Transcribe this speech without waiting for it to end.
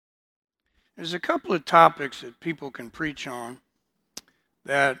There's a couple of topics that people can preach on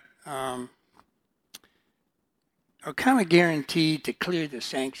that are kind of guaranteed to clear the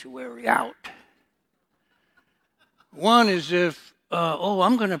sanctuary out. One is if,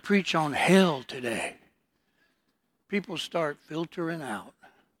 I'm going to preach on hell today. People start filtering out.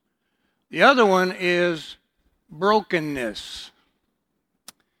 The other one is brokenness.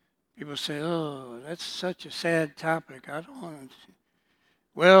 People say, oh, that's such a sad topic. I don't want to.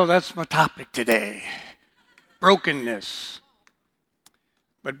 Well, that's my topic today. Brokenness.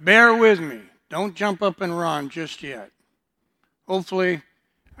 But bear with me. Don't jump up and run just yet. Hopefully,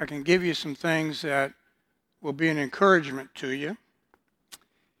 I can give you some things that will be an encouragement to you.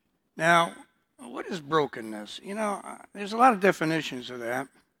 Now, what is brokenness? There's a lot of definitions of that.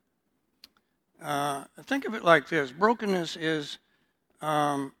 Think of it like this. Brokenness is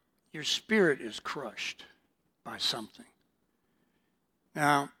your spirit is crushed by something.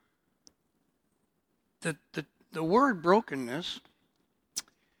 Now, the word brokenness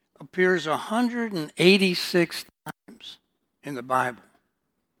appears 186 times in the Bible.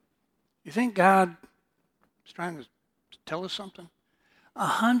 You think God is trying to tell us something?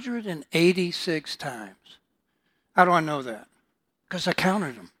 186 times. How do I know that? Because I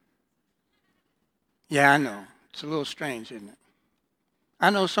counted them. Yeah, I know. It's a little strange, isn't it? I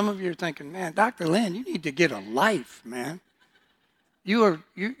know some of you are thinking, man, Dr. Lynn, you need to get a life, man. You're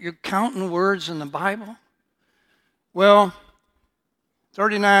counting words in the Bible? Well,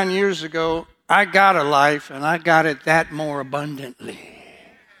 39 years ago, I got a life, and I got it that more abundantly.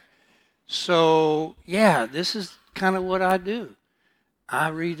 So, yeah, this is kind of what I do. I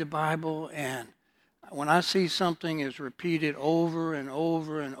read the Bible, and when I see something is repeated over and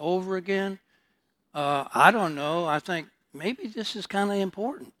over and over again, I don't know. I think maybe this is kind of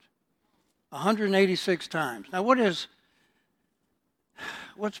important. 186 times. Now, what's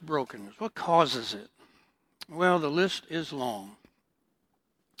brokenness? What causes it? Well, the list is long.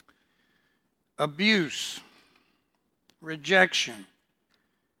 Abuse, rejection,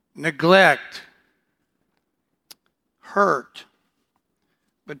 neglect, hurt,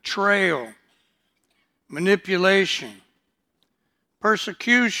 betrayal, manipulation,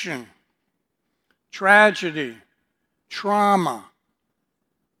 persecution, tragedy, trauma,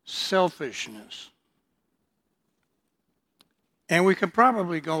 selfishness. And we could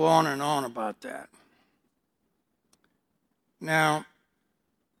probably go on and on about that. Now,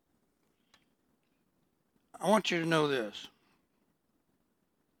 I want you to know this.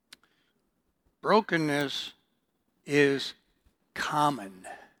 Brokenness is common.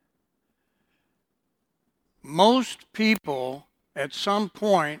 Most people at some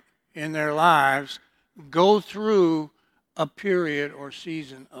point in their lives go through a period or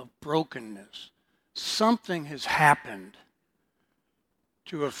season of brokenness. Something has happened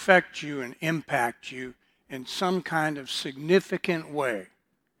to affect you and impact you in some kind of significant way.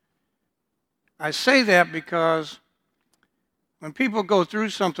 I say that because when people go through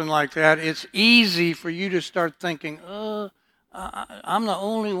something like that, it's easy for you to start thinking, I'm the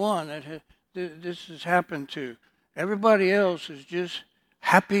only one that this has happened to. Everybody else is just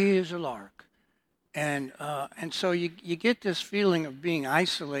happy as a lark. And so you get this feeling of being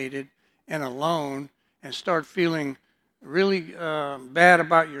isolated and alone and start feeling really bad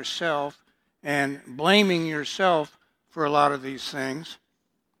about yourself and blaming yourself for a lot of these things.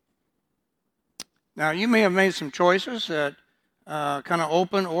 Now, you may have made some choices that kind of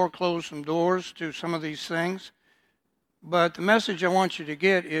open or close some doors to some of these things. But the message I want you to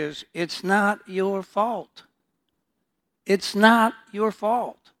get is it's not your fault. It's not your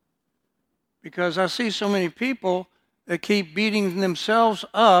fault. Because I see so many people that keep beating themselves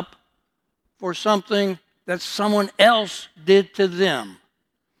up for something that someone else did to them.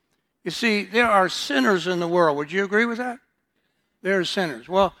 You see, there are sinners in the world. Would you agree with that? There are sinners.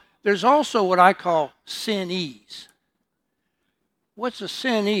 Well, there's also what I call sinnees. What's a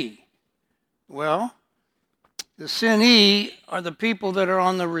sinnee? Well, the sinnee are the people that are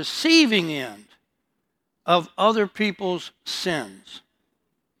on the receiving end of other people's sins.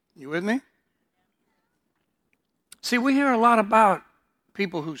 You with me? See, we hear a lot about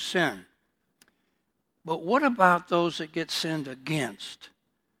people who sin. But what about those that get sinned against?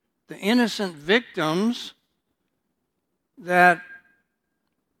 The innocent victims that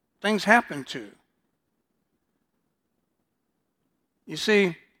things happen to. You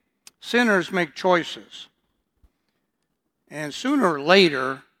see, sinners make choices. And sooner or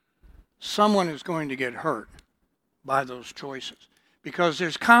later, someone is going to get hurt by those choices. Because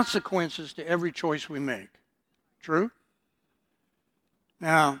there's consequences to every choice we make. True?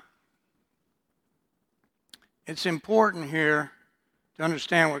 Now, it's important here to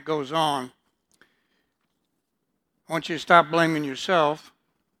understand what goes on I want you to stop blaming yourself.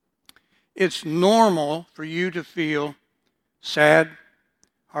 It's normal for you to feel sad,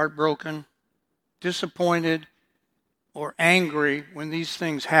 heartbroken, disappointed, or angry when these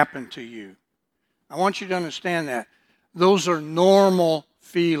things happen to you. I want you to understand that. Those are normal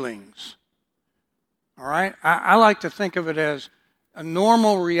feelings. All right? I like to think of it as a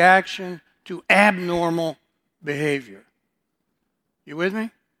normal reaction to abnormal behavior. You with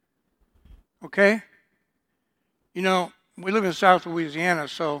me? Okay? You know, we live in South Louisiana,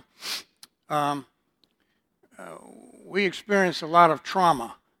 so we experience a lot of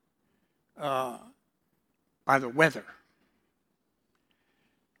trauma by the weather.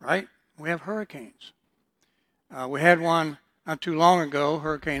 Right? We have hurricanes. We had one not too long ago,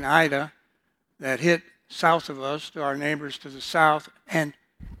 Hurricane Ida, that hit south of us to our neighbors to the south and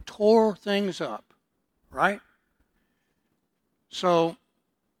tore things up, right? So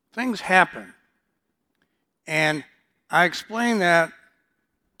things happen. And I explain that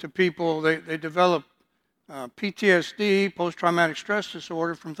to people. They develop PTSD, post-traumatic stress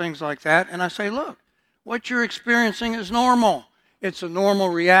disorder, from things like that. And I say, look, what you're experiencing is normal. It's a normal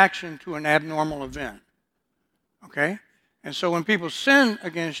reaction to an abnormal event. Okay? And so when people sin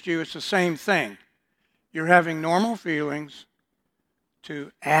against you, it's the same thing. You're having normal feelings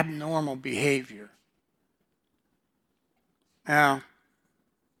to abnormal behavior. Now,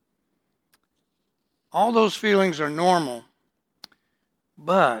 all those feelings are normal,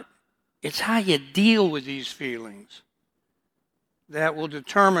 but it's how you deal with these feelings that will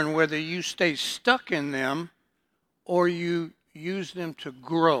determine whether you stay stuck in them or you use them to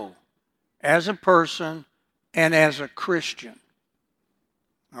grow as a person and as a Christian.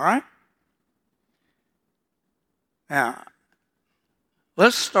 All right? Now,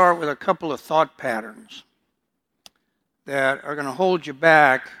 let's start with a couple of thought patterns that are going to hold you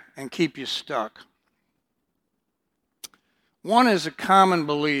back and keep you stuck. One is a common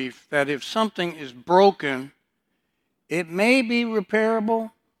belief that if something is broken, it may be repairable,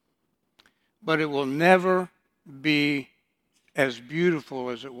 but it will never be as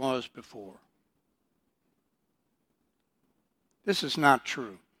beautiful as it was before. This is not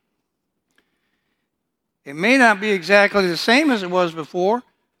true. It may not be exactly the same as it was before,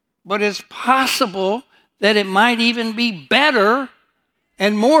 but it's possible that it might even be better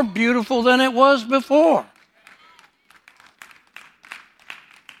and more beautiful than it was before.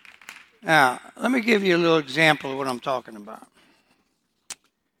 Now, let me give you a little example of what I'm talking about.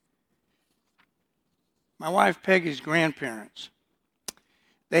 My wife Peggy's grandparents,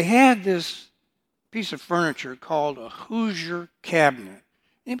 they had this piece of furniture called a Hoosier cabinet.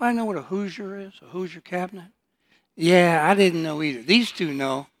 Anybody know what a Hoosier is? A Hoosier cabinet? Yeah, I didn't know either. These two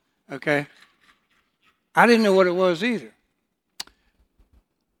know, okay? I didn't know what it was either.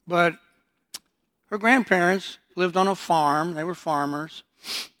 But her grandparents lived on a farm. They were farmers.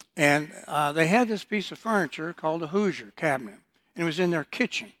 And they had this piece of furniture called a Hoosier cabinet. And it was in their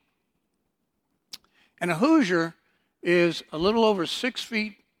kitchen. And a Hoosier is a little over 6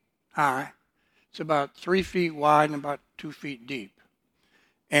 feet high. It's about 3 feet wide and about 2 feet deep.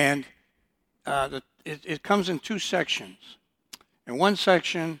 And it comes in two sections. And one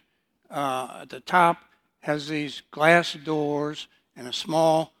section at the top has these glass doors and a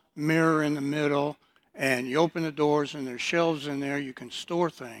small mirror in the middle. And you open the doors and there's shelves in there. You can store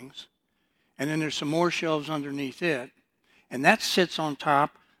things. And then there's some more shelves underneath it. And that sits on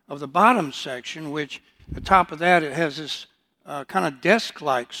top of the bottom section, which the top of that, it has this kind of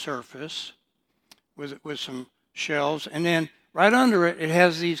desk-like surface with some shelves. And then right under it, it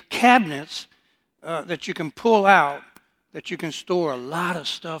has these cabinets that you can pull out that you can store a lot of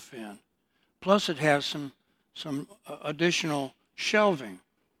stuff in. Plus it has some additional shelving.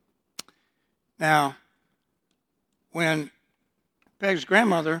 Now, when Peg's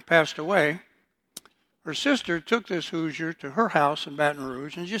grandmother passed away, her sister took this Hoosier to her house in Baton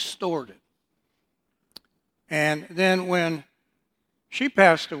Rouge and just stored it. And then when she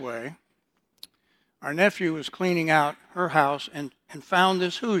passed away, our nephew was cleaning out her house and found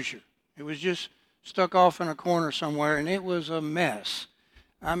this Hoosier. It was just stuck off in a corner somewhere, and it was a mess.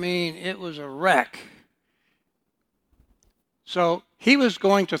 I mean, it was a wreck. So he was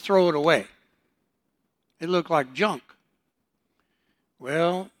going to throw it away. It looked like junk.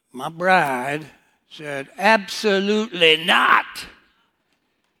 Well, my bride said, absolutely not.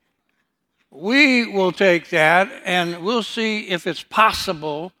 We will take that and we'll see if it's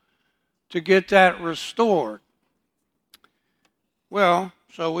possible to get that restored. Well,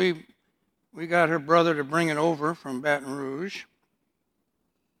 so we got her brother to bring it over from Baton Rouge.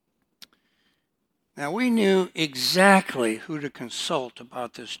 Now, we knew exactly who to consult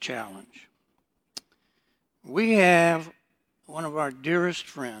about this challenge. We have one of our dearest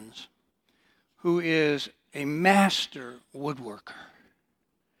friends who is a master woodworker.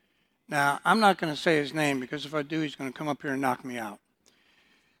 Now, I'm not going to say his name because if I do, he's going to come up here and knock me out.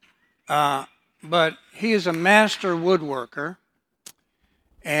 But he is a master woodworker.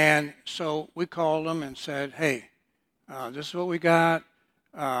 And so we called him and said, hey, this is what we got.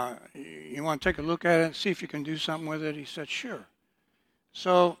 You want to take a look at it and see if you can do something with it? He said, sure.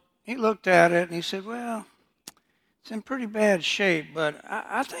 So he looked at it and he said, well, it's in pretty bad shape, but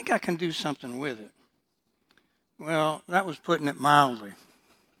I think I can do something with it. Well, that was putting it mildly.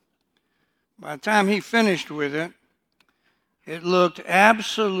 By the time he finished with it, it looked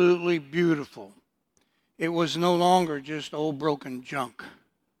absolutely beautiful. It was no longer just old broken junk.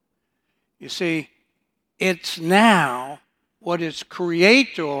 You see, it's now what its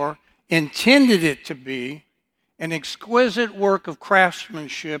creator intended it to be, an exquisite work of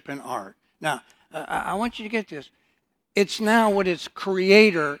craftsmanship and art. Now, I want you to get this. It's now what its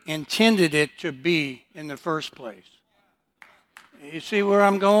creator intended it to be in the first place. You see where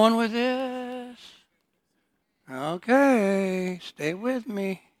I'm going with this? Okay, stay with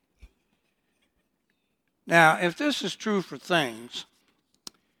me. Now, if this is true for things,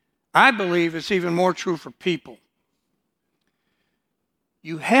 I believe it's even more true for people.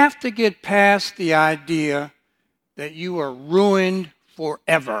 You have to get past the idea that you are ruined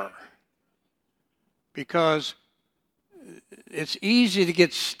forever, because it's easy to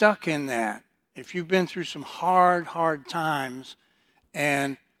get stuck in that. If you've been through some hard times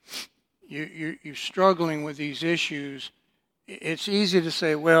and you're struggling with these issues, it's easy to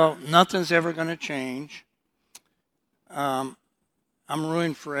say, well, nothing's ever going to change. I'm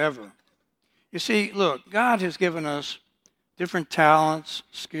ruined forever. You see, look, God has given us different talents,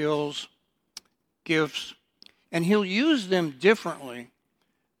 skills, gifts, and He'll use them differently,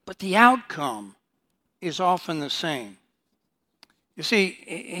 but the outcome is often the same. You see,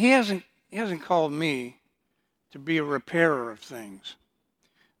 He hasn't called me to be a repairer of things.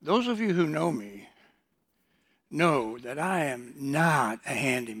 Those of you who know me know that I am not a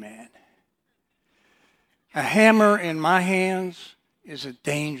handyman. A hammer in my hands is a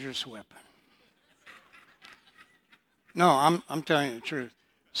dangerous weapon. No, I'm telling you the truth.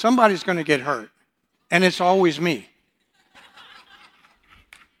 Somebody's going to get hurt, and it's always me.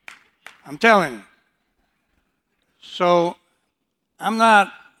 I'm telling you. So I'm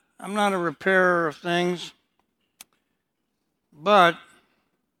not a repairer of things, but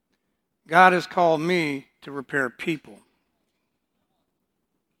God has called me to repair people.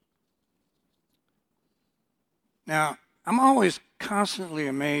 Now, I'm always constantly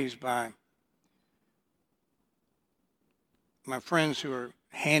amazed by my friends who are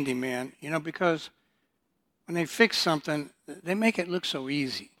handymen, because when they fix something, they make it look so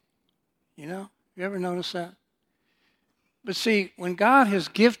easy. You ever notice that? But see, when God has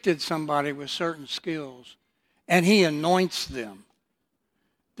gifted somebody with certain skills and He anoints them,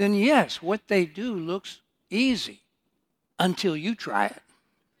 then yes, what they do looks easy until you try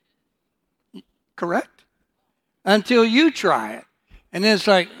it. Correct? Until you try it. And then it's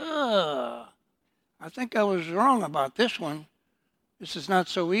like, I think I was wrong about this one. This is not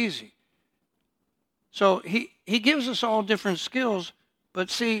so easy. So he gives us all different skills, but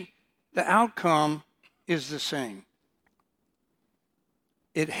see, the outcome is the same.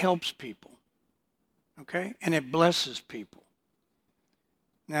 It helps people, okay? And it blesses people.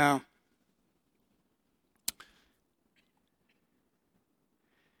 Now,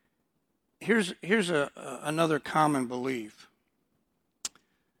 here's another common belief.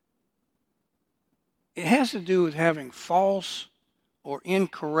 It has to do with having false or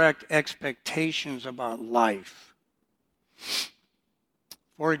incorrect expectations about life.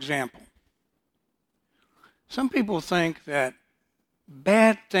 For example, some people think that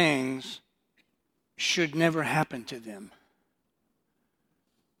bad things should never happen to them.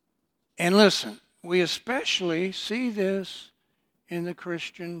 And listen, we especially see this in the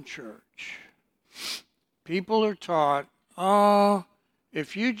Christian church. People are taught,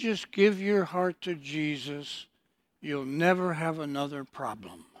 if you just give your heart to Jesus, you'll never have another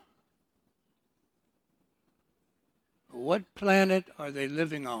problem. What planet are they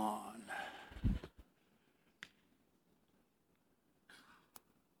living on?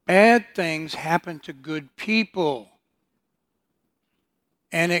 Bad things happen to good people,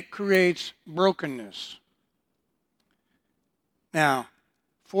 and it creates brokenness. Now,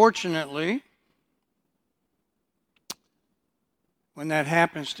 fortunately, when that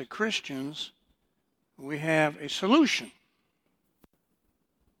happens to Christians, we have a solution.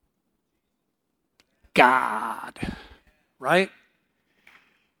 God, right?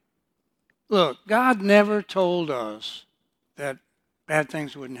 Look, God never told us that bad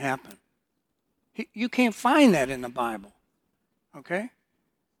things wouldn't happen. You can't find that in the Bible. Okay?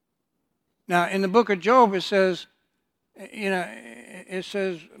 Now, in the book of Job, it says,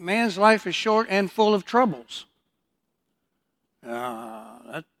 man's life is short and full of troubles.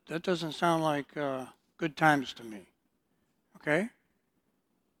 That doesn't sound like good times to me. Okay?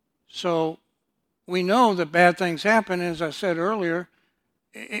 So, we know that bad things happen. As I said earlier,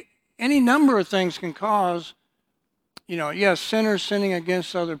 any number of things can cause, yes, sinners sinning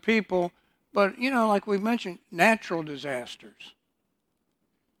against other people, but, like we mentioned, natural disasters,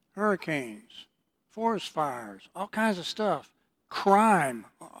 hurricanes, forest fires, all kinds of stuff, crime,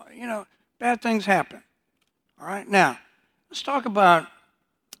 bad things happen. All right, now, let's talk about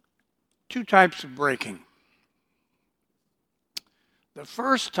two types of breaking. The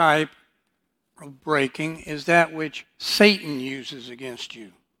first type of breaking is that which Satan uses against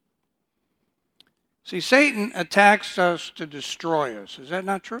you. See, Satan attacks us to destroy us. Is that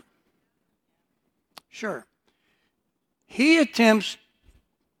not true? Sure. He attempts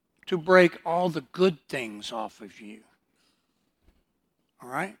to break all the good things off of you. All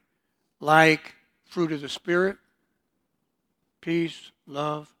right? Like fruit of the Spirit, peace,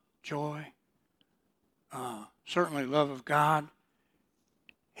 love, joy, certainly love of God.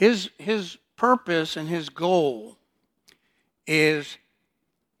 His purpose and his goal is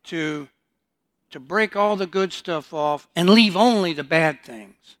to break all the good stuff off and leave only the bad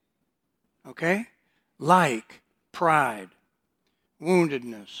things. Okay? Like pride,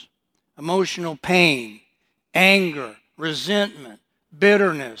 woundedness, emotional pain, anger, resentment,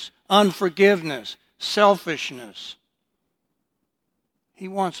 bitterness, unforgiveness, selfishness. He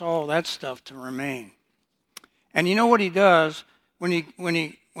wants all that stuff to remain. And you know what he does when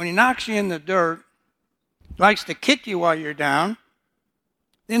he knocks you in the dirt? He likes to kick you while you're down,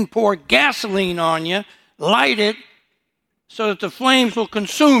 then pour gasoline on you, light it so that the flames will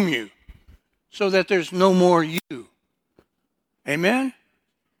consume you, so that there's no more you. Amen?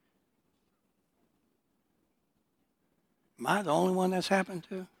 Am I the only one that's happened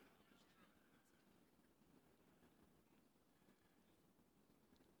to?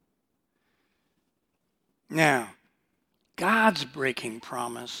 Now, God's breaking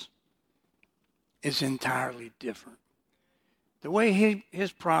promise is entirely different. The way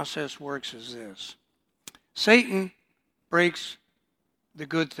his process works is this. Satan breaks the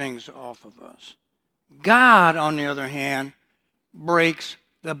good things off of us. God, on the other hand, breaks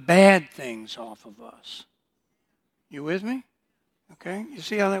the bad things off of us. You with me? Okay, you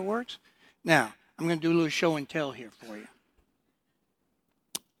see how that works? Now, I'm going to do a little show and tell here for you.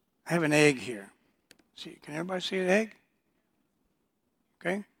 I have an egg here. See, can everybody see an egg?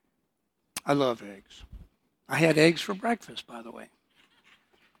 Okay? I love eggs. I had eggs for breakfast, by the way.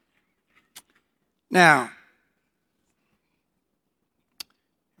 Now,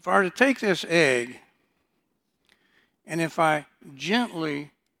 if I were to take this egg, and if I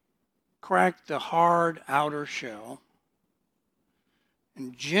gently crack the hard outer shell,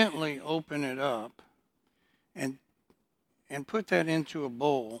 and gently open it up, and put that into a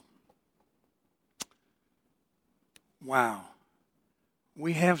bowl, wow,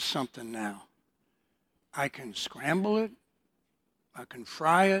 we have something now. I can scramble it, I can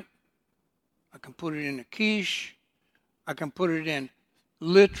fry it, I can put it in a quiche, I can put it in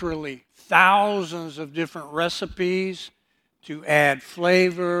literally thousands of different recipes to add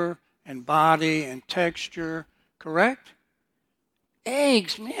flavor and body and texture, correct?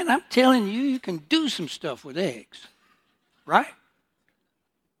 Eggs, man, I'm telling you, you can do some stuff with eggs, right?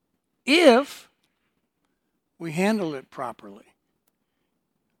 If we handle it properly,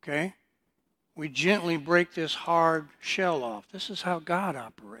 okay? We gently break this hard shell off. This is how God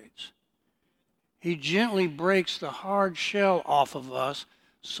operates. He gently breaks the hard shell off of us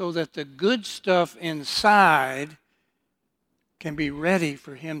so that the good stuff inside can be ready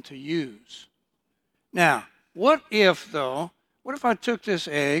for him to use. Now, what if I took this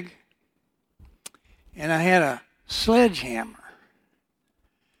egg and I had a sledgehammer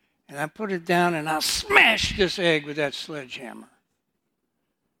and I put it down and I smashed this egg with that sledgehammer?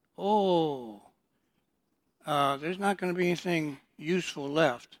 Oh, there's not going to be anything useful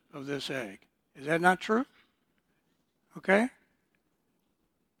left of this egg. Is that not true? Okay?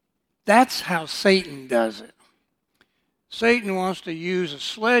 That's how Satan does it. Satan wants to use a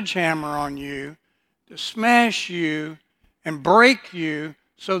sledgehammer on you to smash you and break you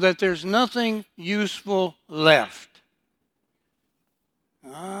so that there's nothing useful left.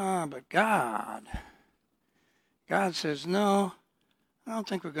 But God says, no, I don't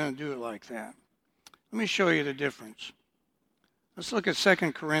think we're going to do it like that. Let me show you the difference. Let's look at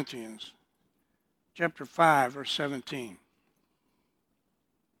 2 Corinthians chapter 5, verse 17.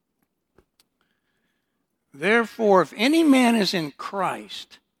 Therefore, if any man is in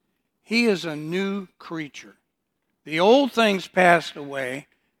Christ, he is a new creature. The old things passed away.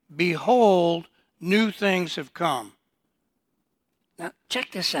 Behold, new things have come. Now,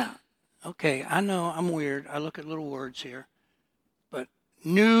 check this out. Okay, I know I'm weird. I look at little words here. But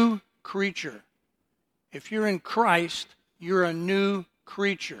new creature. If you're in Christ, you're a new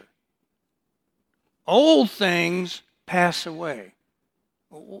creature. Old things pass away.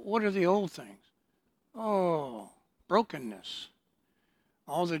 What are the old things? Oh, brokenness.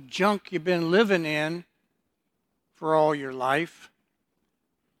 All the junk you've been living in for all your life.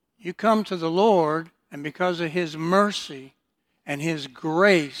 You come to the Lord, and because of His mercy and His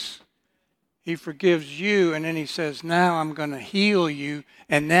grace, He forgives you, and then He says, now I'm going to heal you,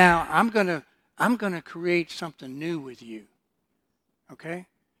 and now I'm going to create something new with you. Okay?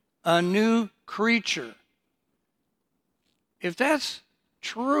 A new creature. If that's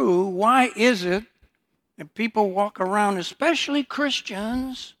true, why is it that people walk around, especially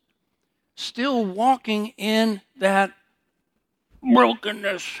Christians, still walking in that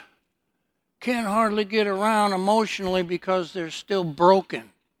brokenness? Can't hardly get around emotionally because they're still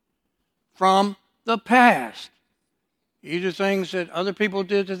broken from the past. Either things that other people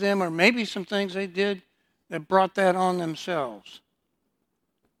did to them, or maybe some things they did that brought that on themselves.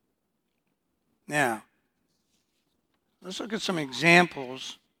 Now, let's look at some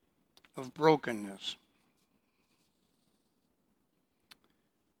examples of brokenness.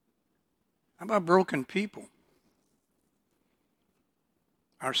 How about broken people?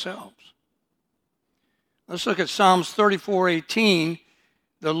 Ourselves. Let's look at Psalms 34:18.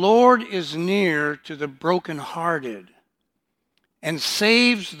 The Lord is near to the brokenhearted and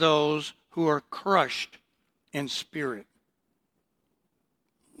saves those who are crushed in spirit.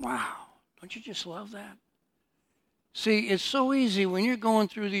 Wow. Don't you just love that? See, it's so easy when you're going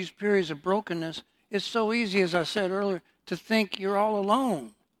through these periods of brokenness, it's so easy, as I said earlier, to think you're all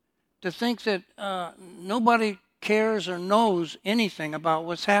alone. To think that nobody cares or knows anything about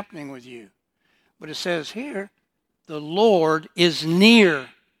what's happening with you. But it says here, the Lord is near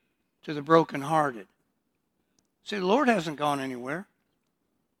to the brokenhearted. See, the Lord hasn't gone anywhere.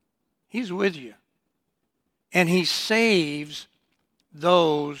 He's with you. And He saves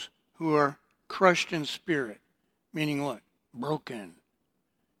those who are crushed in spirit. Meaning what? Broken.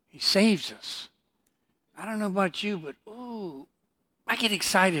 He saves us. I don't know about you, but ooh, I get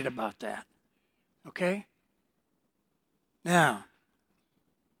excited about that. Okay? Now,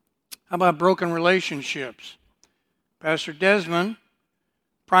 how about broken relationships? Pastor Desmond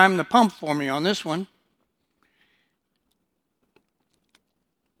primed the pump for me on this one.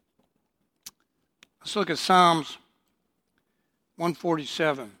 Let's look at Psalms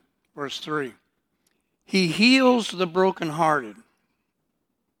 147, verse 3. He heals the brokenhearted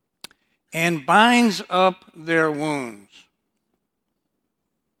and binds up their wounds.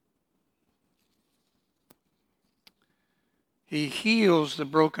 He heals the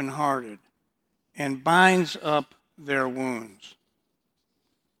brokenhearted and binds up their wounds.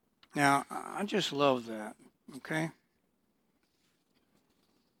 Now, I just love that, okay?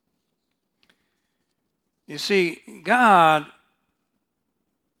 You see, God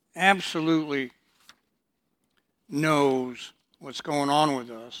absolutely knows what's going on with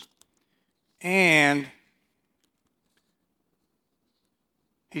us, and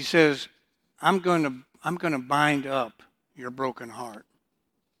He says, I'm going to bind up your broken heart.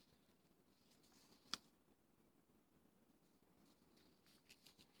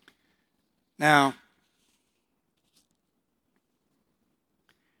 Now,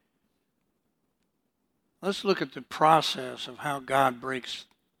 let's look at the process of how God breaks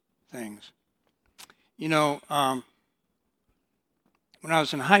things. You know, when I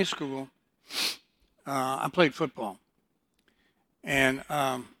was in high school, I played football, and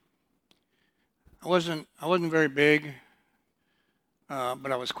I wasn't very big,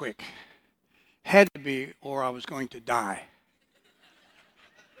 but I was quick. Had to be, or I was going to die.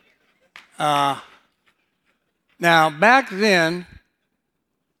 Now, back then,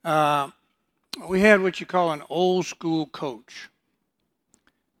 we had what you call an old school coach.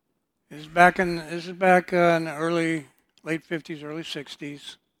 This is back in the late 50s, early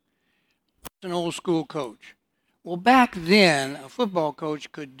 60s. It's an old school coach. Well, back then, a football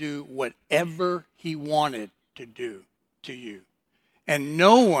coach could do whatever he wanted to do to you. And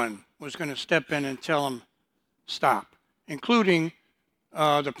no one was going to step in and tell him stop, including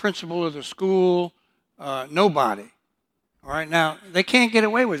the principal of the school, nobody. All right, now, they can't get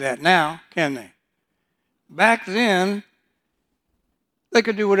away with that now, can they? Back then, they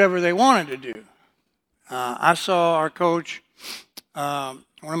could do whatever they wanted to do. I saw our coach, one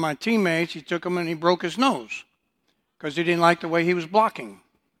of my teammates, he took him and he broke his nose because he didn't like the way he was blocking.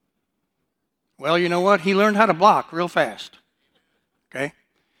 Well, you know what? He learned how to block real fast. Okay?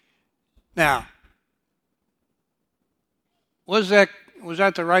 Now, was that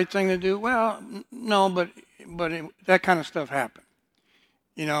the right thing to do? Well, no, but that kind of stuff happened.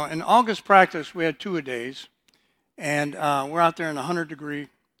 You know, in August practice, we had 2-a-days, and we're out there in 100-degree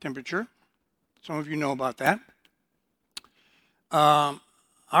temperature. Some of you know about that.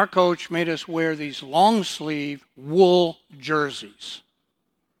 Our coach made us wear these long-sleeve wool jerseys.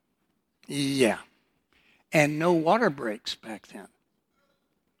 Yeah. And no water breaks back then.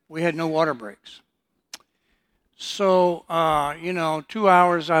 We had no water breaks. So, 2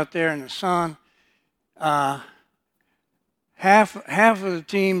 hours out there in the sun, half of the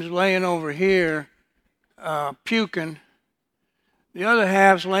team's laying over here puking. The other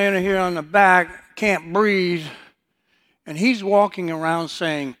half's laying here on the back, can't breathe. And he's walking around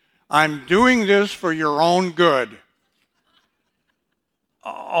saying, "I'm doing this for your own good."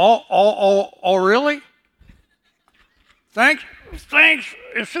 Oh, really? Thanks.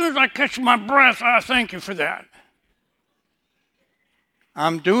 As soon as I catch my breath, I thank you for that.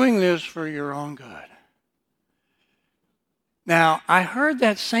 I'm doing this for your own good. Now, I heard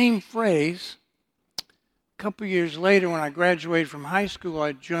that same phrase a couple years later when I graduated from high school.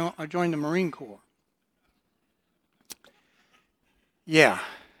 I joined the Marine Corps. Yeah.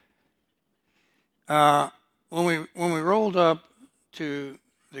 When we rolled up to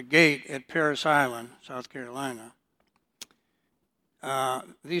the gate at Parris Island, South Carolina,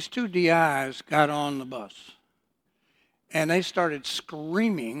 these 2 DIs got on the bus. And they started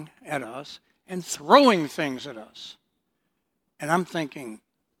screaming at us and throwing things at us. And I'm thinking,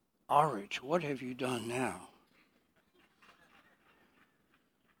 Arich, what have you done now?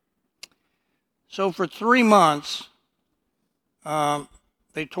 So for 3 months,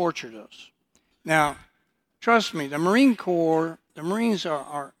 they tortured us. Now, trust me, the Marine Corps, the Marines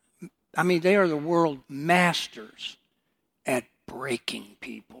are they are the world masters at breaking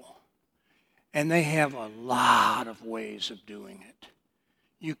people. And they have a lot of ways of doing it.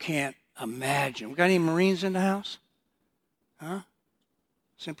 You can't imagine. We got any Marines in the house? Huh?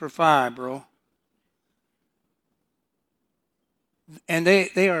 Semper Fi, bro. And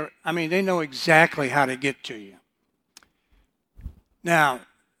they know exactly how to get to you. Now,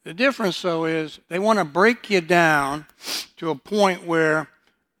 the difference, though, is they want to break you down to a point where,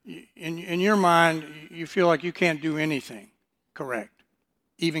 in your mind, you feel like you can't do anything correct.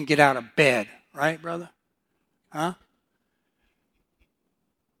 Even get out of bed. Right, brother? Huh?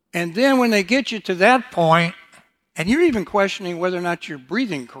 And then when they get you to that point, and you're even questioning whether or not you're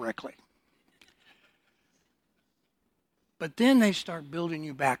breathing correctly. But then they start building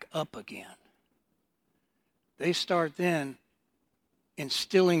you back up again. They start then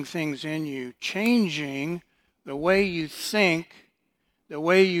instilling things in you, changing the way you think, the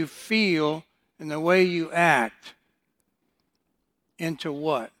way you feel, and the way you act into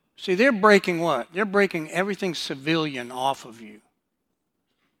what? See, they're breaking what? They're breaking everything civilian off of you.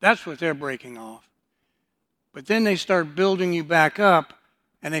 That's what they're breaking off. But then they start building you back up,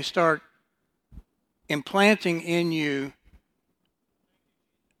 and they start implanting in you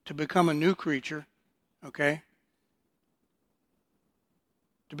to become a new creature, okay?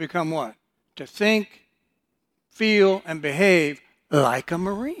 To become what? To think, feel, and behave like a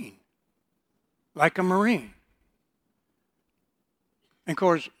Marine. Like a Marine. And of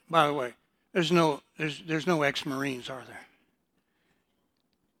course, by the way, there's no ex-Marines, are there?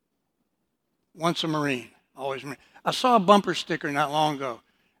 Once a Marine, always a Marine. I saw a bumper sticker not long ago.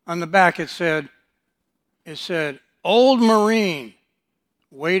 On the back it said, "Old Marine,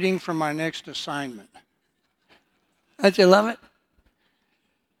 waiting for my next assignment." Don't you love it?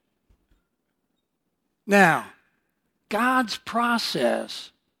 Now, God's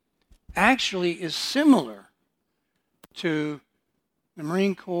process actually is similar to the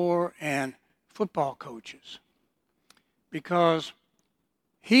Marine Corps and football coaches, because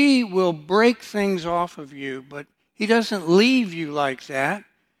He will break things off of you, but He doesn't leave you like that.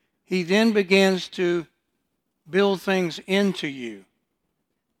 He then begins to build things into you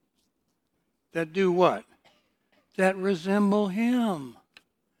that do what? That resemble Him.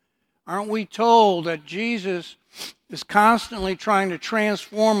 Aren't we told that Jesus is constantly trying to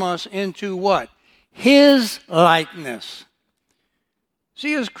transform us into what? His likeness.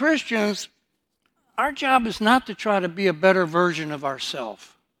 See, as Christians, our job is not to try to be a better version of ourselves.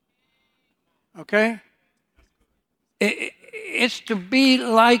 Okay? It's to be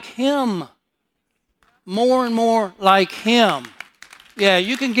like Him. More and more like Him. Yeah,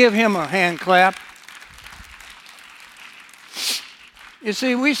 you can give Him a hand clap. You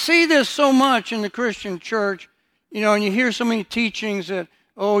see, we see this so much in the Christian church, and you hear so many teachings that,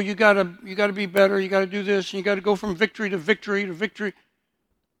 oh, you gotta be better, you gotta do this, and you gotta go from victory to victory to victory.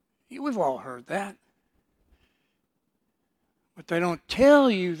 We've all heard that. What they don't tell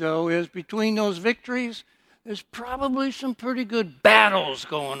you, though, is between those victories, there's probably some pretty good battles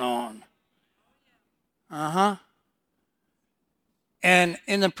going on. And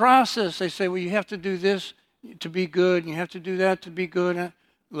in the process, they say, well, you have to do this to be good, and you have to do that to be good.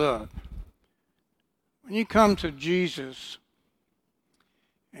 Look, when you come to Jesus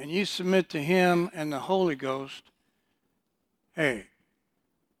and you submit to Him and the Holy Ghost, hey,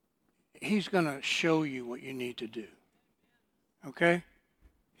 He's going to show you what you need to do. Okay?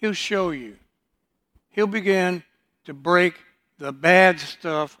 He'll show you. He'll begin to break the bad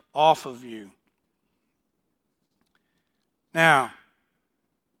stuff off of you. Now,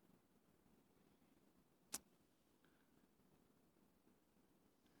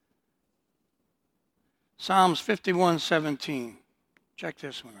 Psalms 51:17. Check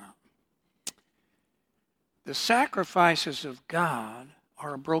this one out. The sacrifices of God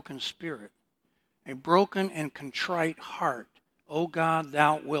are a broken spirit, a broken and contrite heart. O God,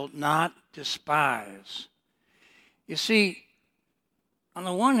 thou wilt not despise. You see, on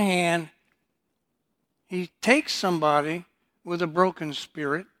the one hand, He takes somebody with a broken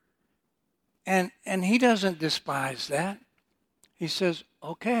spirit, and He doesn't despise that. He says,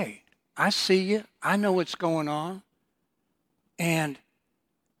 okay, I see you. I know what's going on. And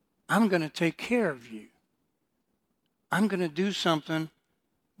I'm going to take care of you. I'm going to do something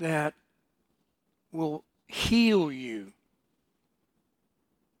that will heal you.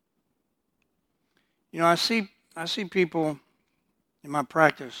 I see people in my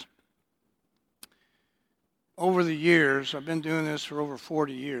practice over the years. I've been doing this for over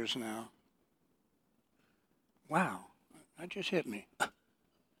 40 years now. Wow, that just hit me.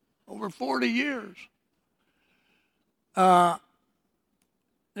 Over 40 years.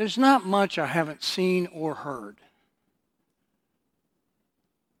 There's not much I haven't seen or heard.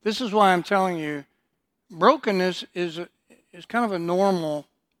 This is why I'm telling you, brokenness is kind of a normal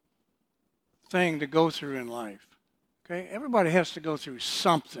thing to go through in life. Okay? Everybody has to go through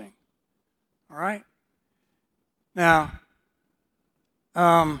something. All right? Now,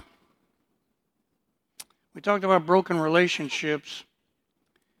 we talked about broken relationships.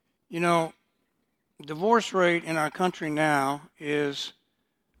 Divorce rate in our country now is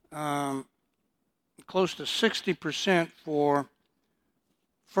close to 60% for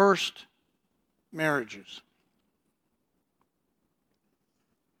first marriages.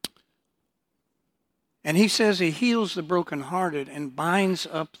 And He says He heals the brokenhearted and binds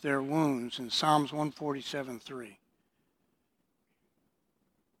up their wounds in Psalms 147:3.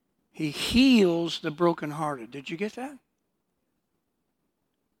 He heals the brokenhearted. Did you get that?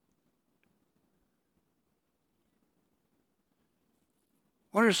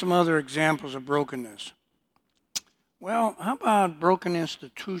 What are some other examples of brokenness? Well, how about broken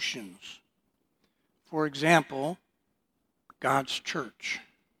institutions? For example, God's church.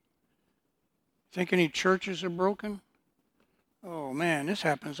 Think any churches are broken? Oh man, this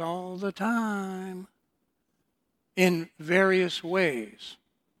happens all the time in various ways.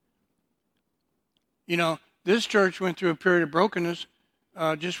 This church went through a period of brokenness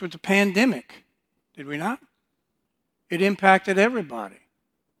just with the pandemic. Did we not? It impacted everybody.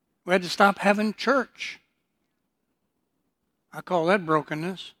 We had to stop having church. I call that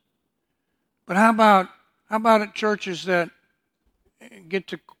brokenness. But how about churches that get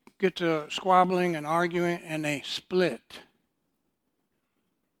to squabbling and arguing and they split?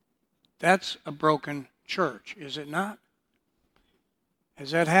 That's a broken church, is it not?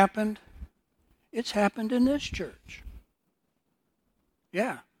 Has that happened? It's happened in this church.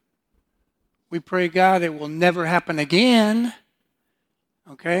 Yeah. We pray God it will never happen again.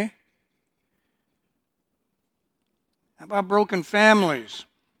 Okay? How about broken families?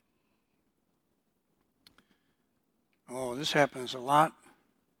 Oh, this happens a lot.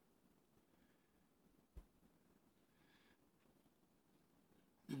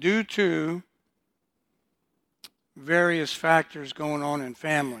 Due to various factors going on in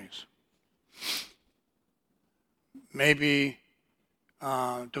families. Maybe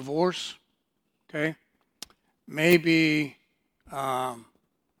divorce, okay? Maybe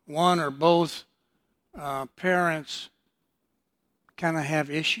one or both parents kind of have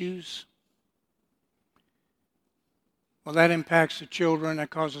issues. Well, that impacts the children. That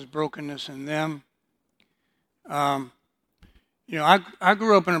causes brokenness in them. I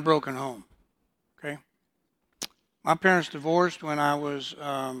grew up in a broken home, okay? My parents divorced when I was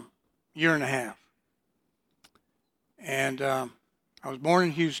a year and a half. And I was born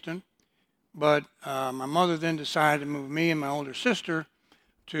in Houston, but my mother then decided to move me and my older sister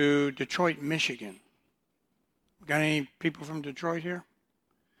to Detroit, Michigan. Got any people from Detroit here?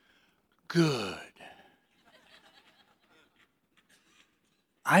 Good.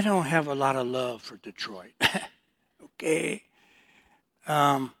 I don't have a lot of love for Detroit. Okay.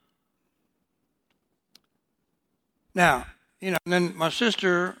 Now, then my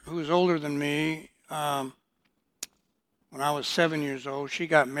sister, who was older than me, when I was 7 years old, she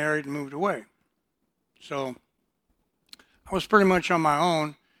got married and moved away. So I was pretty much on my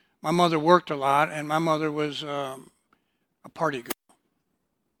own. My mother worked a lot, and my mother was a party girl.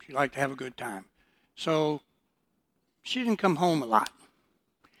 She liked to have a good time. So she didn't come home a lot.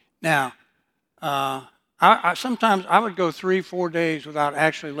 Now, I sometimes I would go 3-4 days without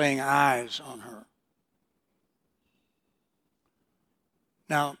actually laying eyes on her.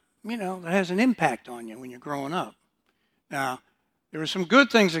 Now, that has an impact on you when you're growing up. Now, there were some good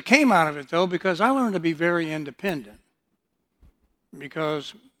things that came out of it, though, because I learned to be very independent.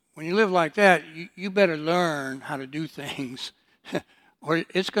 Because when you live like that, you better learn how to do things, or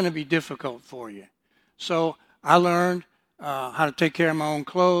it's going to be difficult for you. So I learned how to take care of my own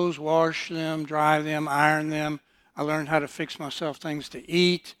clothes, wash them, dry them, iron them. I learned how to fix myself things to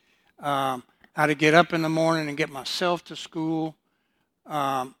eat, how to get up in the morning and get myself to school.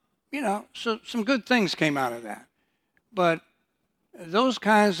 So some good things came out of that. But those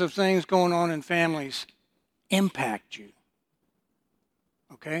kinds of things going on in families impact you.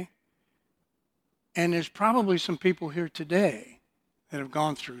 Okay? And there's probably some people here today that have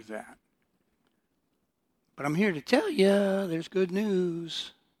gone through that. But I'm here to tell you there's good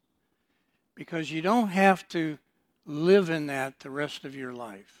news. Because you don't have to live in that the rest of your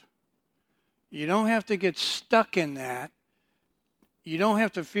life. You don't have to get stuck in that. You don't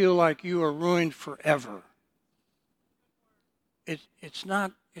have to feel like you are ruined forever. It's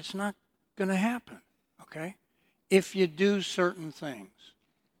not going to happen, okay? If you do certain things.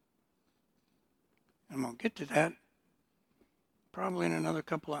 I'm going to get to that probably in another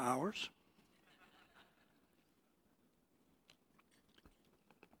couple of hours.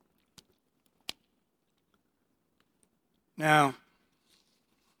 Now,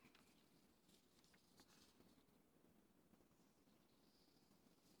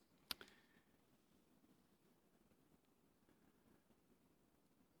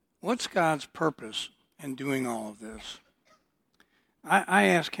 what's God's purpose in doing all of this? I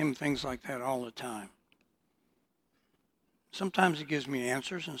ask him things like that all the time. Sometimes he gives me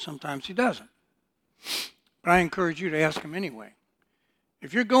answers and sometimes he doesn't. But I encourage you to ask him anyway.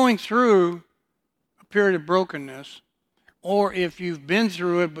 If you're going through a period of brokenness, or if you've been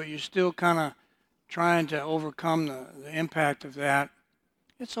through it but you're still kind of trying to overcome the impact of that,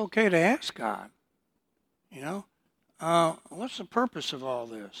 it's okay to ask God. What's the purpose of all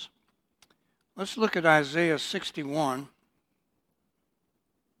this? Let's look at Isaiah 61,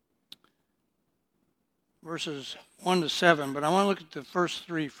 verses 1 to 7, but I want to look at the first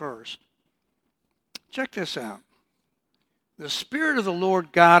 3 first. Check this out. The Spirit of the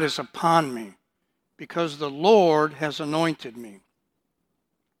Lord God is upon me, because the Lord has anointed me.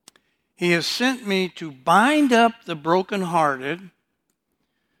 He has sent me to bind up the brokenhearted,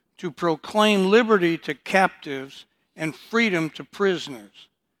 to proclaim liberty to captives and freedom to prisoners,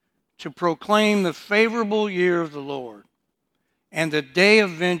 to proclaim the favorable year of the Lord and the day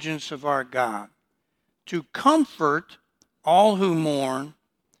of vengeance of our God, to comfort all who mourn,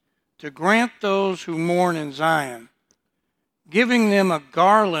 to grant those who mourn in Zion, giving them a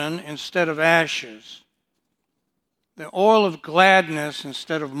garland instead of ashes, the oil of gladness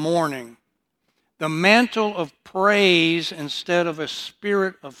instead of mourning, the mantle of praise instead of a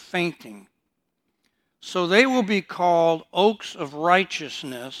spirit of fainting. So they will be called oaks of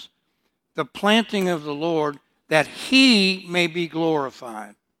righteousness, the planting of the Lord, that he may be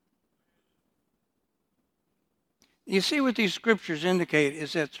glorified. You see what these scriptures indicate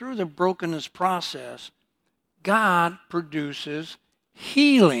is that through the brokenness process, God produces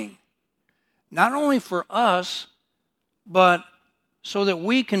healing. Not only for us, but so that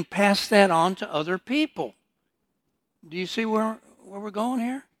we can pass that on to other people. Do you see where we're going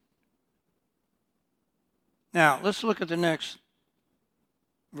here? Now, let's look at the next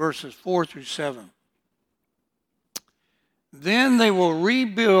verses 4 through 7. Then they will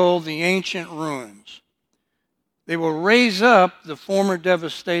rebuild the ancient ruins. They will raise up the former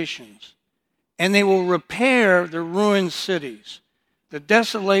devastations, and they will repair the ruined cities, the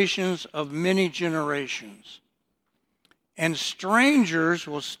desolations of many generations. And strangers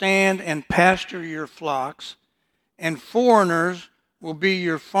will stand and pasture your flocks, and foreigners will be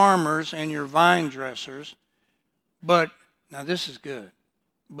your farmers and your vine dressers, but Now this is good.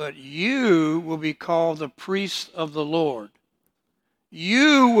 But you will be called the priests of the Lord.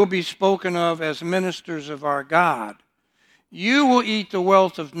 You will be spoken of as ministers of our God. You will eat the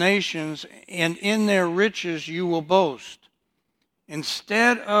wealth of nations, and in their riches you will boast.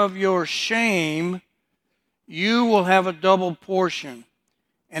 Instead of your shame, you will have a double portion.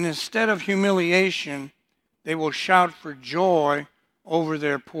 And instead of humiliation, they will shout for joy over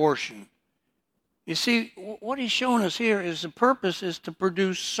their portion. You see, what he's showing us here is the purpose is to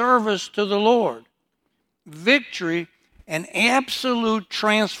produce service to the Lord, victory, and absolute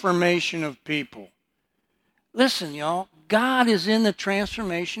transformation of people. Listen, y'all, God is in the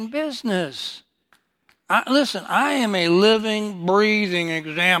transformation business. Listen, I am a living, breathing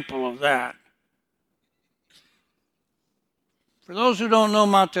example of that. For those who don't know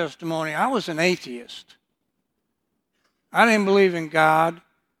my testimony, I was an atheist. I didn't believe in God.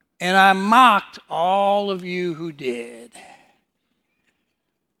 And I mocked all of you who did.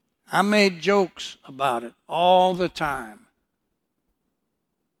 I made jokes about it all the time.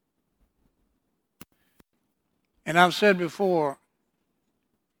 And I've said before,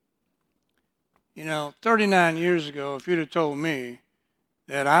 39 years ago, if you'd have told me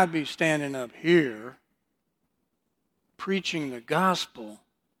that I'd be standing up here preaching the gospel,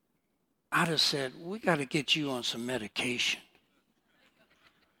 I'd have said, we got to get you on some medication.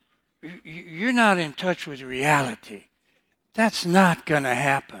 You're not in touch with reality. That's not going to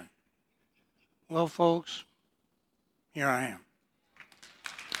happen. Well, folks, here I am.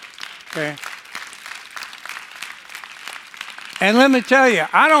 Okay? And let me tell you,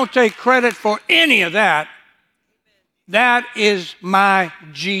 I don't take credit for any of that. That is my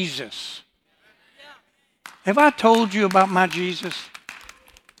Jesus. Have I told you about my Jesus?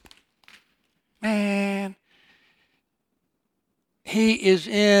 Man. He is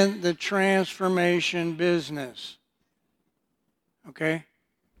in the transformation business. Okay?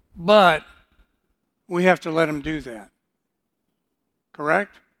 But we have to let him do that.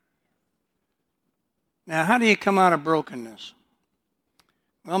 Correct? Now, how do you come out of brokenness?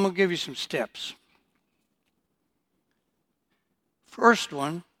 Well, I'm going to give you some steps. First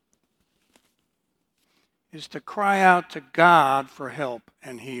one is to cry out to God for help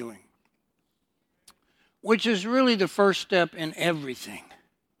and healing, which is really the first step in everything.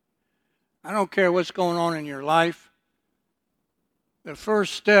 I don't care what's going on in your life. The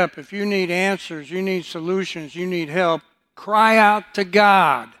first step, if you need answers, you need solutions, you need help, cry out to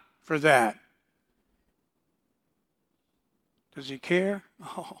God for that. Does he care?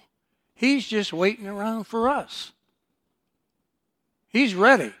 Oh, he's just waiting around for us. He's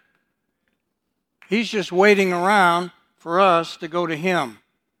ready. He's just waiting around for us to go to him.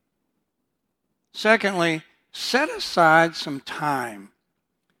 Secondly, set aside some time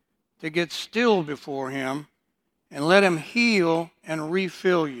to get still before him and let him heal and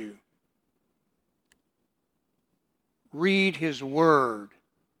refill you. Read his word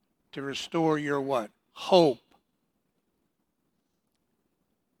to restore your what? Hope.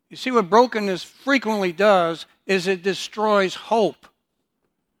 You see, what brokenness frequently does is it destroys hope.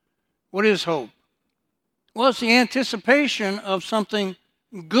 What is hope? Well, it's the anticipation of something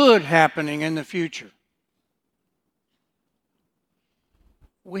good happening in the future.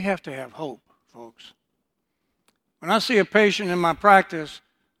 We have to have hope, folks. When I see a patient in my practice,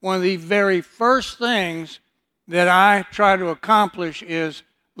 one of the very first things that I try to accomplish is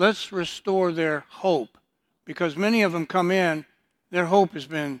let's restore their hope. Because many of them come in, their hope has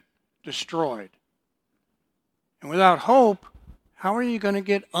been destroyed. And without hope, how are you going to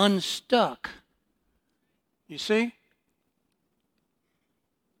get unstuck? You see?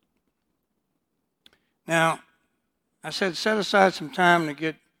 Now, I said set aside some time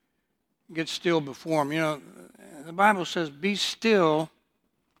to get still before him. You know, the Bible says, be still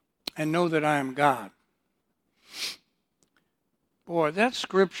and know that I am God. Boy, that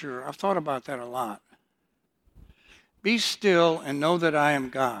scripture, I've thought about that a lot. Be still and know that I am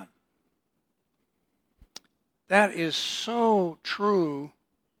God. That is so true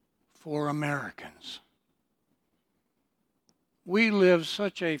for Americans. We live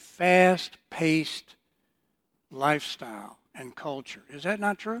such a fast-paced lifestyle and culture. Is that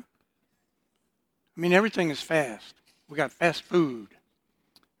not true? I mean, everything is fast. We got fast food.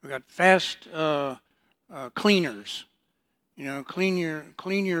 We got fast cleaners. You know, clean your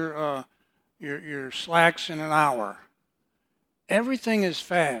slacks in an hour. Everything is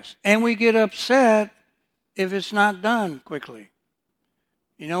fast, and we get upset if it's not done quickly.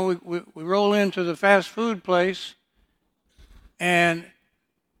 You know, we roll into the fast food place, and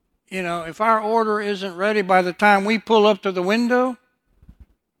you know, if our order isn't ready by the time we pull up to the window,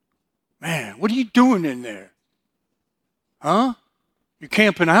 man, what are you doing in there? Huh? You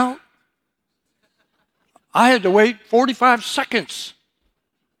camping out? I had to wait 45 seconds.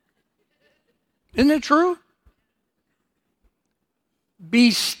 Isn't it true?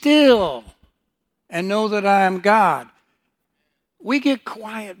 Be still and know that I am God. We get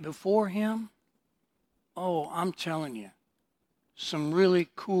quiet before Him. Oh, I'm telling you, some really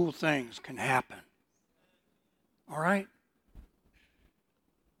cool things can happen. All right?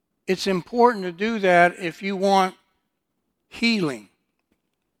 It's important to do that if you want healing.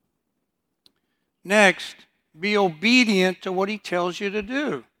 Next, be obedient to what He tells you to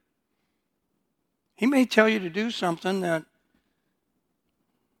do. He may tell you to do something that,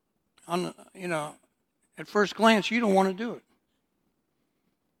 at first glance, you don't want to do it.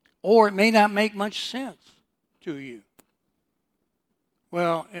 Or it may not make much sense to you.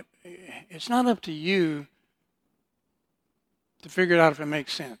 Well, it's not up to you to figure it out if it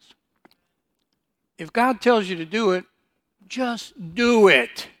makes sense. If God tells you to do it, just do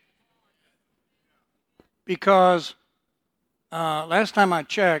it. Because last time I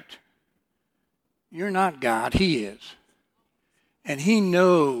checked, you're not God, He is. And He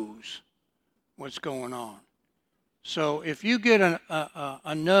knows what's going on. So if you get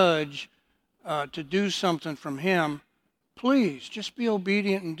a nudge to do something from Him, please just be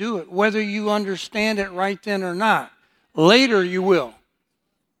obedient and do it, whether you understand it right then or not. Later you will.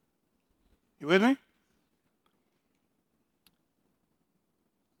 You with me?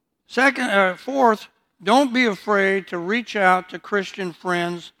 Fourth, don't be afraid to reach out to Christian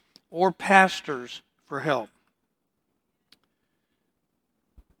friends or pastors for help.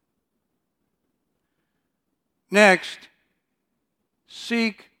 Next,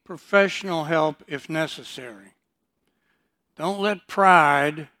 seek professional help if necessary. Don't let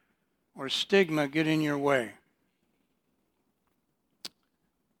pride or stigma get in your way.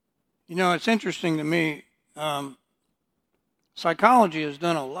 You know, it's interesting to me. Psychology has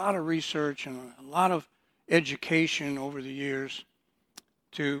done a lot of research and a lot of education over the years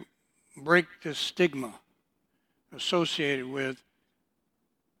to break the stigma associated with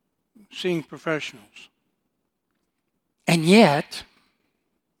seeing professionals. And yet,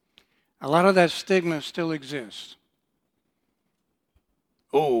 a lot of that stigma still exists.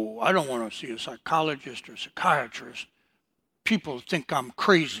 Oh, I don't want to see a psychologist or psychiatrist. People think I'm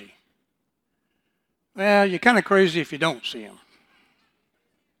crazy. Well, you're kind of crazy if you don't see them.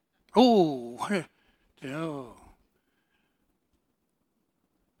 Oh, no.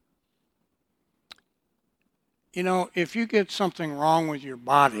 You know, if you get something wrong with your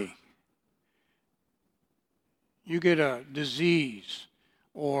body, you get a disease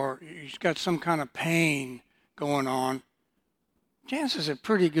or you've got some kind of pain going on, chances are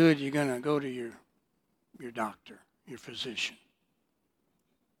pretty good you're going to go to your doctor, your physician.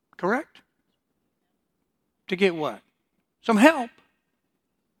 Correct? To get what? Some help.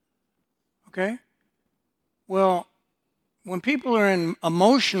 Okay? Well, when people are in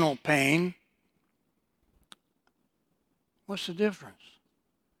emotional pain, what's the difference?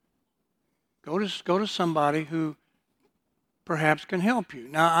 Go to somebody who perhaps can help you.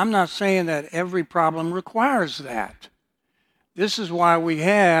 Now, I'm not saying that every problem requires that. This is why we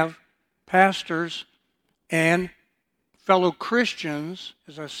have pastors and fellow Christians,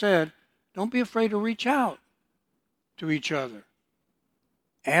 as I said, don't be afraid to reach out to each other.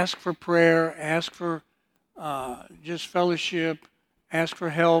 Ask for prayer, ask for just fellowship, ask for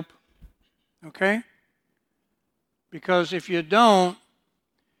help, okay? Because if you don't,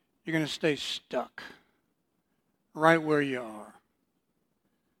 you're going to stay stuck right where you are.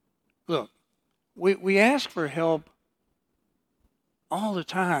 Look, we ask for help all the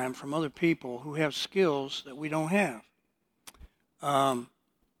time from other people who have skills that we don't have.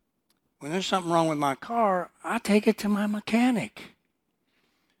 When there's something wrong with my car, I take it to my mechanic.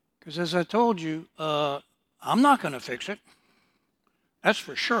 Because as I told you, I'm not going to fix it. That's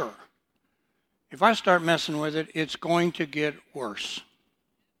for sure. If I start messing with it, it's going to get worse.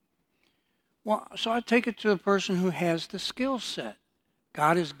 Well, so I take it to a person who has the skill set.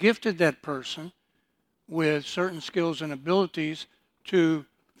 God has gifted that person with certain skills and abilities to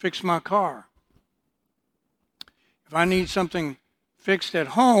fix my car. If I need something fixed at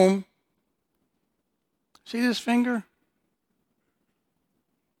home, see this finger?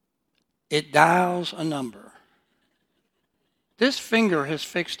 It dials a number. This finger has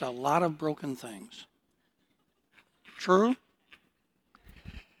fixed a lot of broken things. True?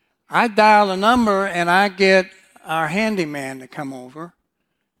 I dial a number and I get our handyman to come over,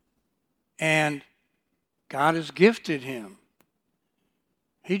 and God has gifted him.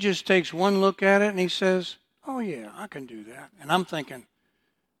 He just takes one look at it and he says, oh yeah, I can do that. And I'm thinking,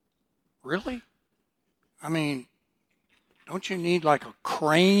 really? I mean, Don't you need like a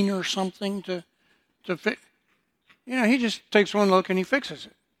crane or something to fix? He just takes one look and he fixes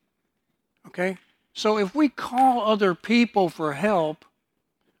it. Okay? So if we call other people for help,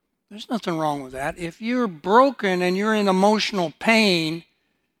 there's nothing wrong with that. If you're broken and you're in emotional pain,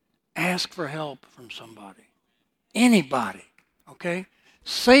 ask for help from somebody. Anybody. Okay?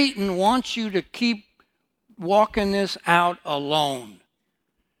 Satan wants you to keep walking this out alone.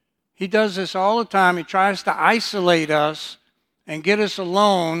 He does this all the time. He tries to isolate us and get us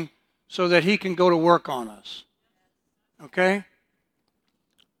alone so that he can go to work on us. Okay?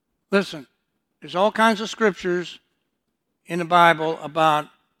 Listen, there's all kinds of scriptures in the Bible about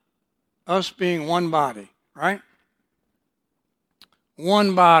us being one body, right?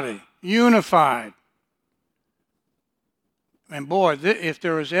 One body, unified. And boy, if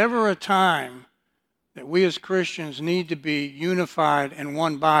there was ever a time that we as Christians need to be unified in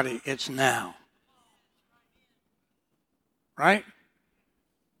one body, it's now. Right?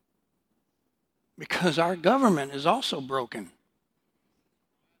 Because our government is also broken.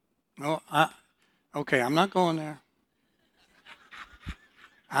 No, okay, I'm not going there.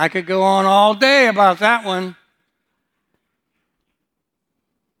 I could go on all day about that one.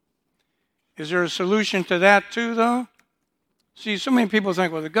 Is there a solution to that too, though? See, so many people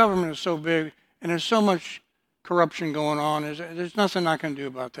think, well, the government is so big and there's so much corruption going on. There's nothing I can do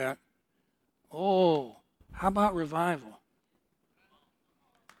about that. Oh, how about revival?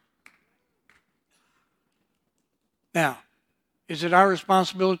 Now, is it our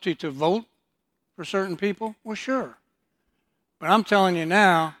responsibility to vote for certain people? Well, sure. But I'm telling you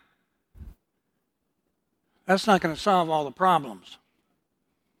now, that's not going to solve all the problems.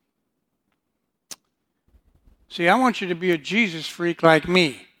 See, I want you to be a Jesus freak like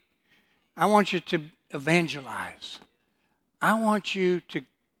me. I want you to evangelize. I want you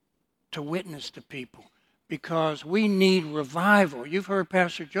to witness to people because we need revival. You've heard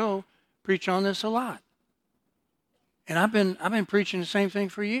Pastor Joe preach on this a lot. And I've been preaching the same thing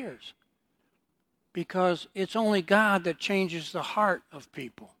for years. Because it's only God that changes the heart of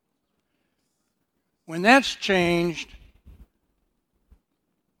people. When that's changed,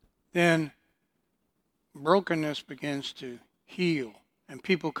 then brokenness begins to heal and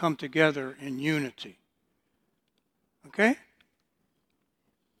people come together in unity. Okay?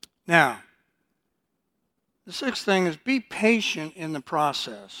 Now, the sixth thing is be patient in the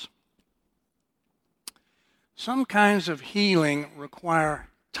process. Some kinds of healing require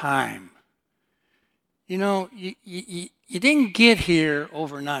time. You didn't get here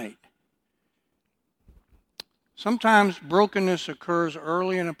overnight. Sometimes brokenness occurs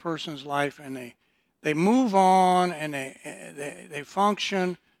early in a person's life and they move on and they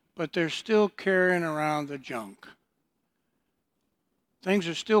function, but they're still carrying around the junk. Things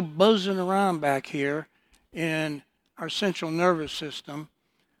are still buzzing around back here in our central nervous system,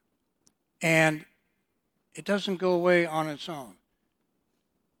 and it doesn't go away on its own.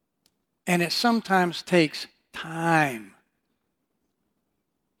 And it sometimes takes time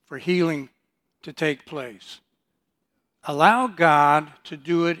for healing to take place. Allow God to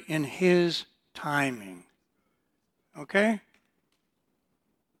do it in His timing. Okay?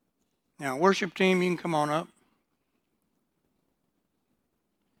 Now, worship team, you can come on up.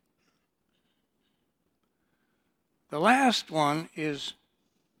 The last one is,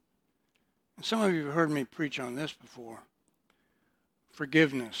 and some of you have heard me preach on this before,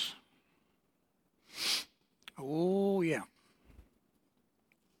 forgiveness. Oh, yeah.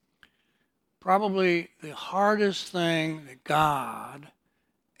 Probably the hardest thing that God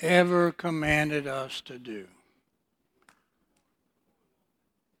ever commanded us to do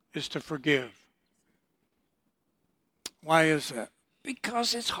is to forgive. Why is that?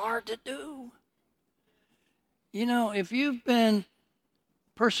 Because it's hard to do. If you've been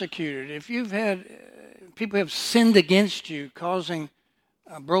persecuted, if you've had people have sinned against you, causing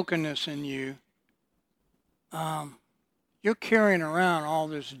brokenness in you, you're carrying around all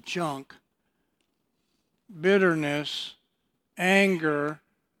this junk, bitterness, anger,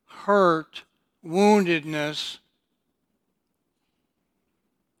 hurt, woundedness.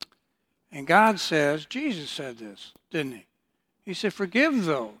 And God says, Jesus said this, didn't he? He said, forgive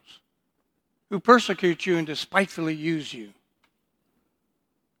those who persecute you and despitefully use you.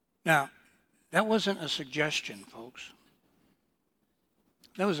 Now, that wasn't a suggestion, folks.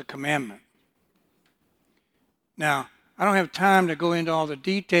 That was a commandment. Now, I don't have time to go into all the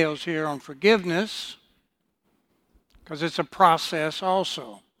details here on forgiveness because it's a process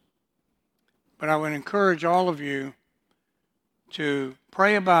also. But I would encourage all of you to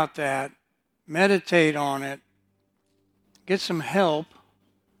pray about that, meditate on it, get some help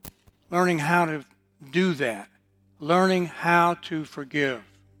learning how to do that. learning how to forgive.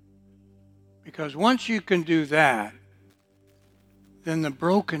 Because once you can do that, then the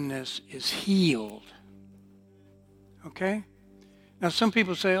brokenness is healed. Okay? Now some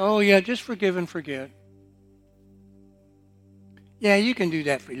people say, oh yeah, just forgive and forget. Yeah, you can do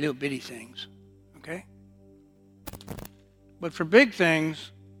that for little bitty things. Okay? But for big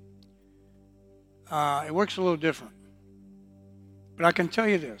things, it works a little different. But I can tell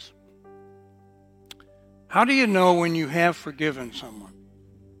you this. How do you know when you have forgiven someone?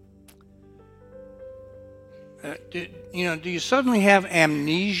 Do you suddenly have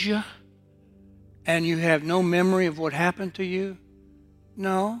amnesia and you have no memory of what happened to you?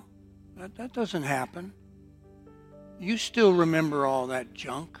 No, that doesn't happen. You still remember all that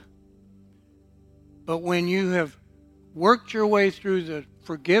junk. But when you have worked your way through the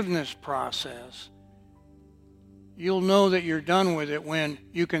forgiveness process, you'll know that you're done with it when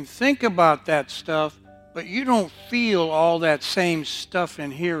you can think about that stuff, but you don't feel all that same stuff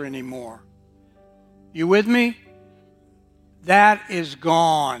in here anymore. You with me? That is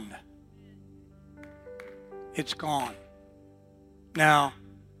gone. It's gone. Now,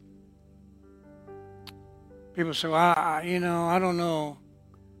 people say, well, I don't know.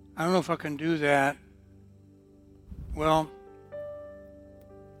 I don't know if I can do that. Well,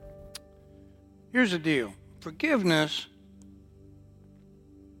 here's the deal. Forgiveness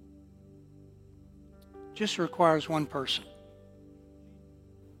just requires one person.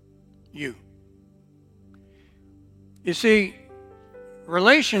 You. You see,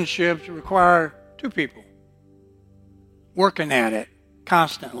 relationships require two people working at it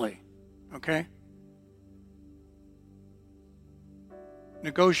constantly, okay?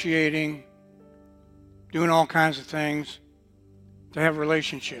 Negotiating, doing all kinds of things to have a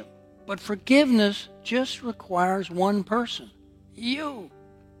relationship. But forgiveness just requires one person, you.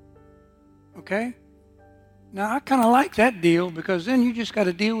 Okay? Now, I kind of like that deal because then you just got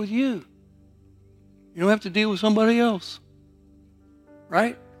to deal with you. You don't have to deal with somebody else.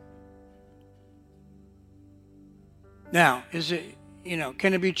 Right? Now, is it,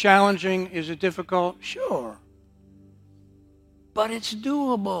 can it be challenging? Is it difficult? Sure. But it's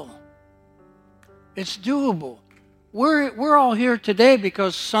doable. It's doable. We're all here today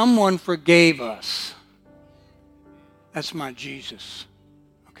because someone forgave us. That's my Jesus.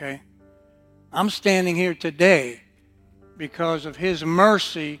 Okay? I'm standing here today because of His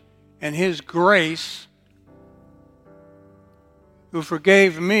mercy and His grace, who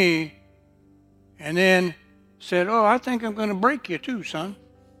forgave me and then said, oh, I think I'm going to break you too, son.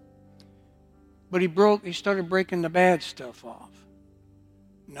 But he started breaking the bad stuff off.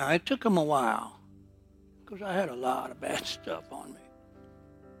 Now, it took him a while because I had a lot of bad stuff on me.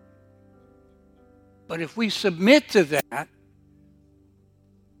 But if we submit to that,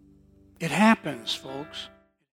 it happens, folks.